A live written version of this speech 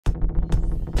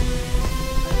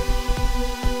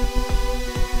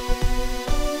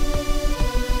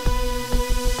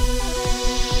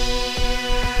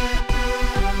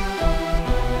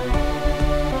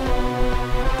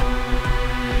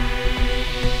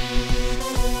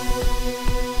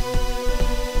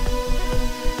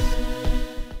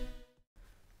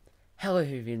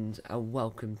Hello Whovians and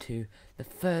welcome to the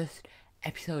first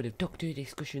episode of Doctor Who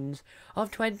Discussions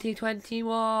of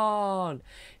 2021.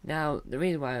 Now, the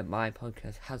reason why my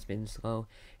podcast has been slow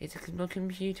is because my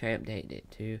computer updated it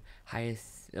to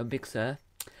Big Sur,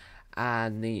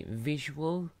 and the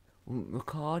visual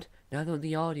record, now that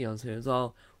the audio so it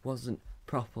all wasn't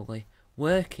properly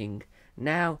working.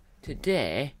 Now,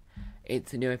 today,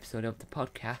 it's a new episode of the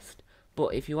podcast,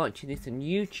 but if you're watching this on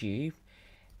YouTube,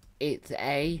 it's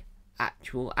a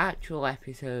actual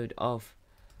episode of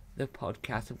the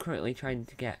podcast. I'm currently trying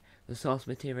to get the source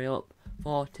material up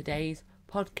for today's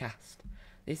podcast.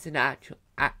 This is an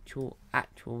actual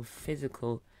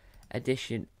physical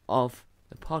edition of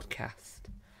the podcast.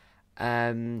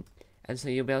 And so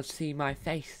you'll be able to see my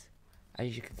face.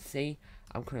 As you can see,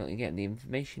 I'm currently getting the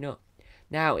information up.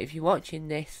 Now, if you're watching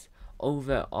this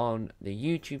over on the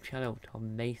YouTube channel,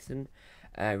 Tom Mason,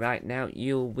 right now,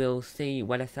 you will see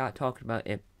when I start talking about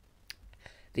it,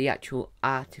 the actual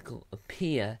article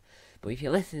appear. But if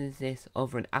you're listening to this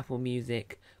over on Apple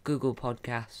Music, Apple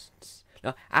Podcasts,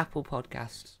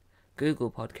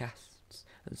 Google Podcasts,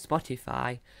 and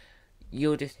Spotify,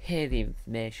 you'll just hear the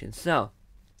information. So,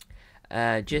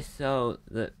 just so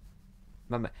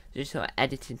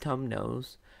editing Tom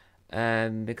knows,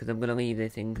 because I'm going to leave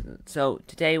this in. So,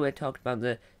 today we're talking about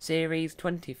the Series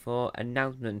 24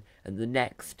 announcement and the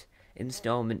next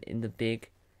installment in the big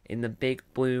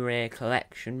Blu-ray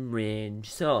collection range.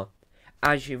 So,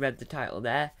 as you read the title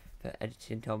there, for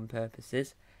editing Tom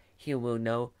purposes, you will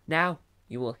know now.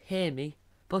 You will hear me,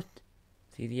 but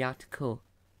see the article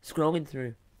scrolling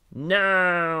through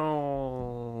now.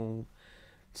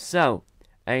 So,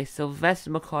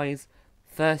 Sylvester McCoy's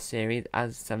first series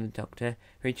as Seventh Doctor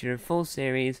featured a full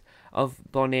series of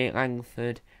Bonnie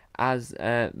Langford as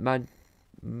Madeleine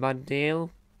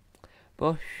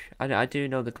Bush. I do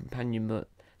know the companion, but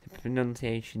the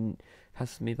pronunciation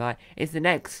passes me by. It's the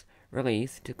next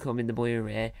release to come in the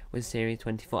Blu-ray with Series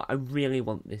 24. I really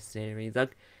want this series.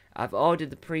 I've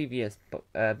ordered the previous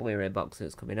Blu-ray box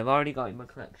that's coming. I've already got it in my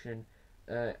collection.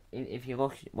 If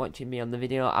you're watching me on the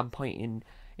video, I'm pointing.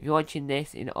 If you're watching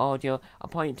this in audio, I'm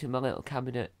pointing to my little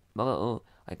cabinet, my little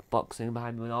box thing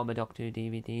behind me with all my Doctor Who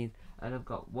DVDs, and I've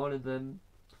got one of them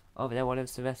over there, one of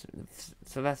Sylvester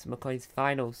McCoy's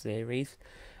final series.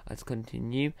 Let's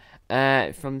continue.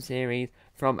 From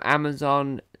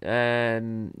Amazon,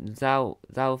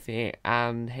 Zalfie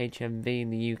and HMV in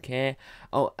the UK.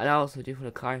 Oh, and I also do want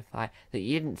to clarify that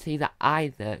you didn't see that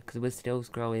either, because we're still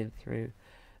scrolling through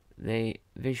the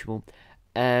visual.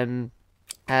 And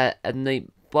the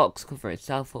box cover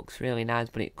itself looks really nice,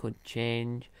 but it could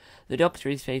change. The Doctor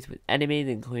is faced with enemies,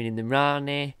 including the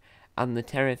Rani and the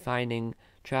terrifying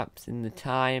traps in the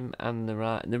time, and the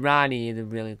Rani is a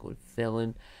really good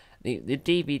villain. The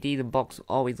DVD, the box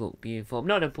always look beautiful. I'm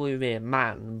not a Blu-ray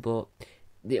man, but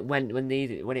when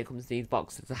it comes to these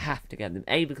boxes, I have to get them.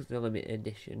 A, because they're limited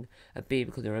edition, and B,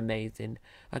 because they're amazing.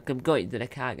 I'm gutted that I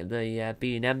can't get the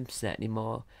B&M set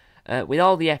anymore. With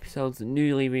all the episodes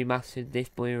newly remastered, this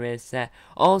Blu-ray set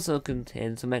also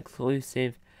contains some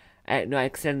extensive and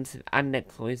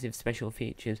exclusive special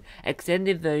features.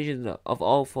 Extended versions of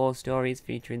all 4 stories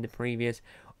featuring the previous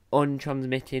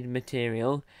untransmitted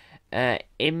material,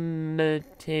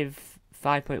 immersive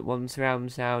 5.1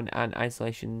 surround sound and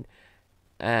isolation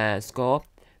score,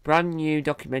 brand new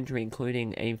documentary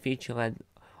including a feature-length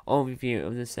overview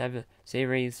of the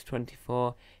Series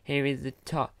 24. Here's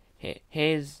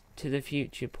to the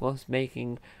Future plus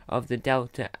making of the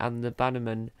Delta and the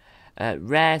Bannerman.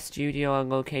 Rare studio and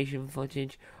location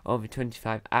footage, over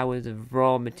 25 hours of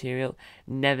raw material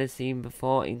never seen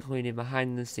before, including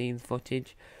behind the scenes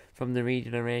footage from the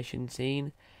regeneration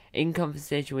scene. In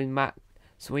conversation with Matt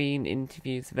Sween,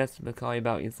 interviews Sylvester McCoy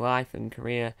about his life and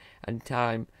career and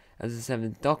time as the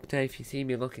Seventh Doctor. If you see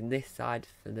me looking this side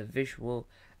for the visual,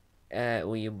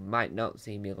 well, you might not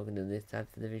see me looking at this side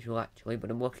for the visual actually,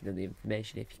 but I'm looking at the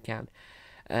information if you can.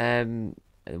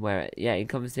 In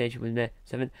conversation with the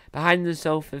Seventh, behind the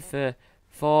sofa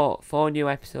for four new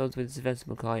episodes with Sylvester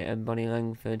McCoy and Bonnie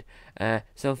Langford.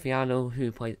 Sophie Arnold,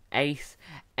 who plays Ace.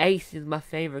 Ace is my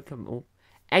favourite companion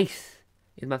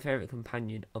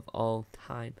of all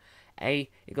time. It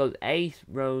goes Ace,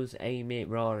 Rose, Amy,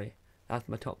 Rory. That's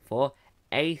my top 4.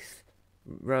 Ace,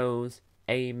 Rose,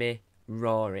 Amy,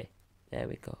 Rory. There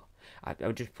we go.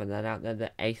 I'll just put that out there,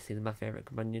 that Ace is my favourite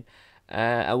companion.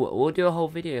 We'll do a whole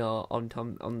video on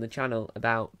the channel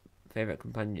about favourite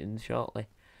companions shortly.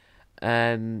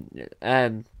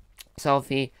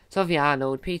 Sophie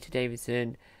Arnold, Peter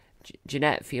Davison,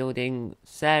 Jeanette Fielding,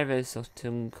 Sarah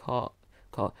Sutton,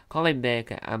 Colin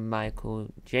Baker and Michael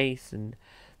Jason.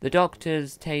 The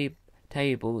Doctor's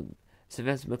table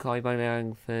Sylvester McCoy, Bonnie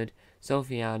Langford,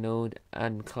 Sophie Arnold,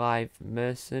 and Clive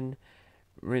Merson.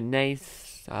 Renee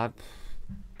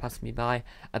passed me by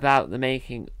about the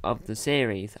making of the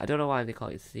series. I don't know why they call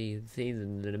it season.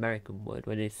 Season is an American word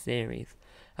when it's series.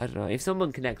 I don't know. If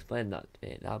someone can explain that to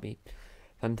me, that'll be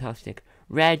fantastic.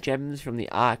 Rare gems from the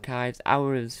archives,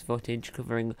 hours of footage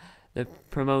covering the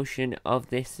promotion of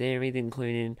this series,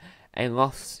 including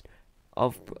lots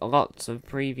of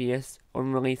previous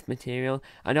unreleased material,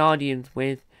 an audience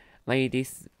with Lady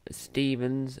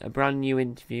Stevens, a brand new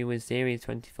interview with Series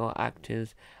 24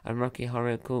 actors and Rocky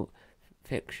Horror cult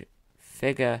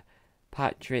figure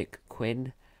Patrick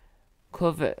Quinn,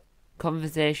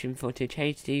 conversation footage,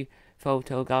 HD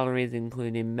photo galleries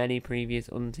including many previous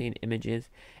unseen images,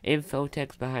 info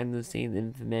text, behind the scenes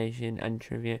information and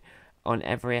trivia on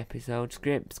every episode,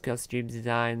 scripts, costumes,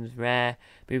 designs, rare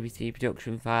BBC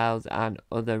production files and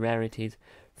other rarities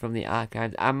from the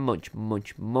archives, and much,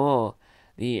 much more.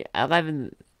 The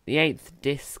 8th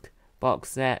disc box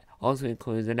set also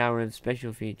includes an hour of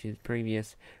special features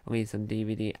previous released on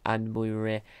DVD and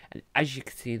Blu-ray, and as you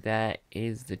can see there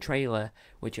is the trailer,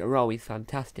 which are always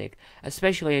fantastic.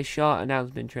 Especially a short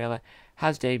announcement trailer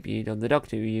has debuted on the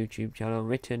Doctor Who YouTube channel,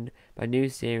 written by new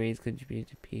series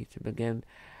contributor Peter McGinn,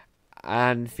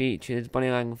 and features Bonnie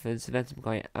Langford, Sylvester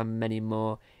McCoy and many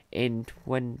more in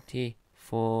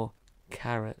 24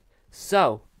 karat.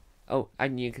 So,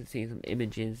 and you can see some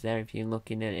images there if you're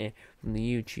looking at it from the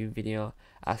YouTube video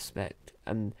aspect.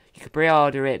 And you can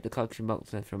pre-order it, the collection box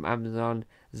set, from Amazon,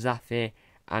 Zafir,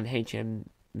 and HMV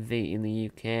in the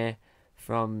UK,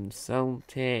 from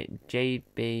Salty,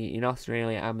 JB in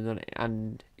Australia, Amazon,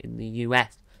 and in the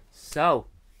US. So,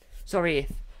 sorry if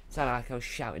it sounded like I was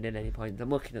shouting at any point. I'm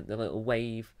looking at the little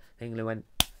wave thing that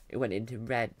it went into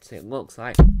red, so it looks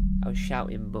like I was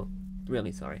shouting, but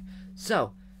really sorry.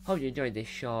 So, hope you enjoyed this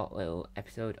short little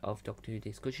episode of Doctor Who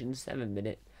Discussions, 7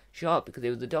 minutes short, because it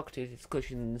was the Doctor Who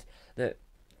Discussions that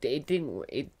it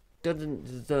doesn't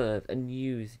deserve a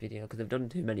news video, because I've done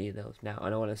too many of those now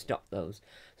and I want to stop those.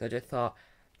 So I just thought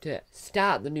to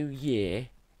start the new year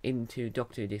into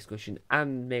Doctor Who Discussion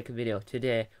and make a video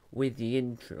today with the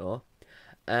intro,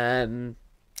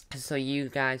 so you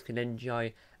guys can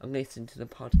enjoy and listen to the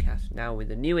podcast now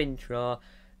with a new intro,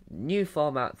 new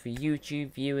format for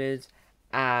YouTube viewers,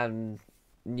 and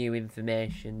new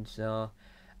information. So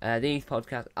these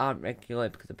podcasts aren't regular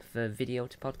because I prefer video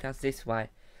to podcasts. This is why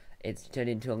it's turned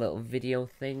into a little video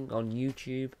thing on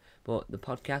YouTube, but the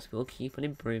podcast will keep on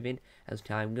improving as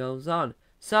time goes on.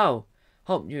 So,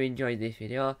 hope you enjoyed this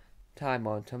video. Time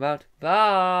on, time out. Bye!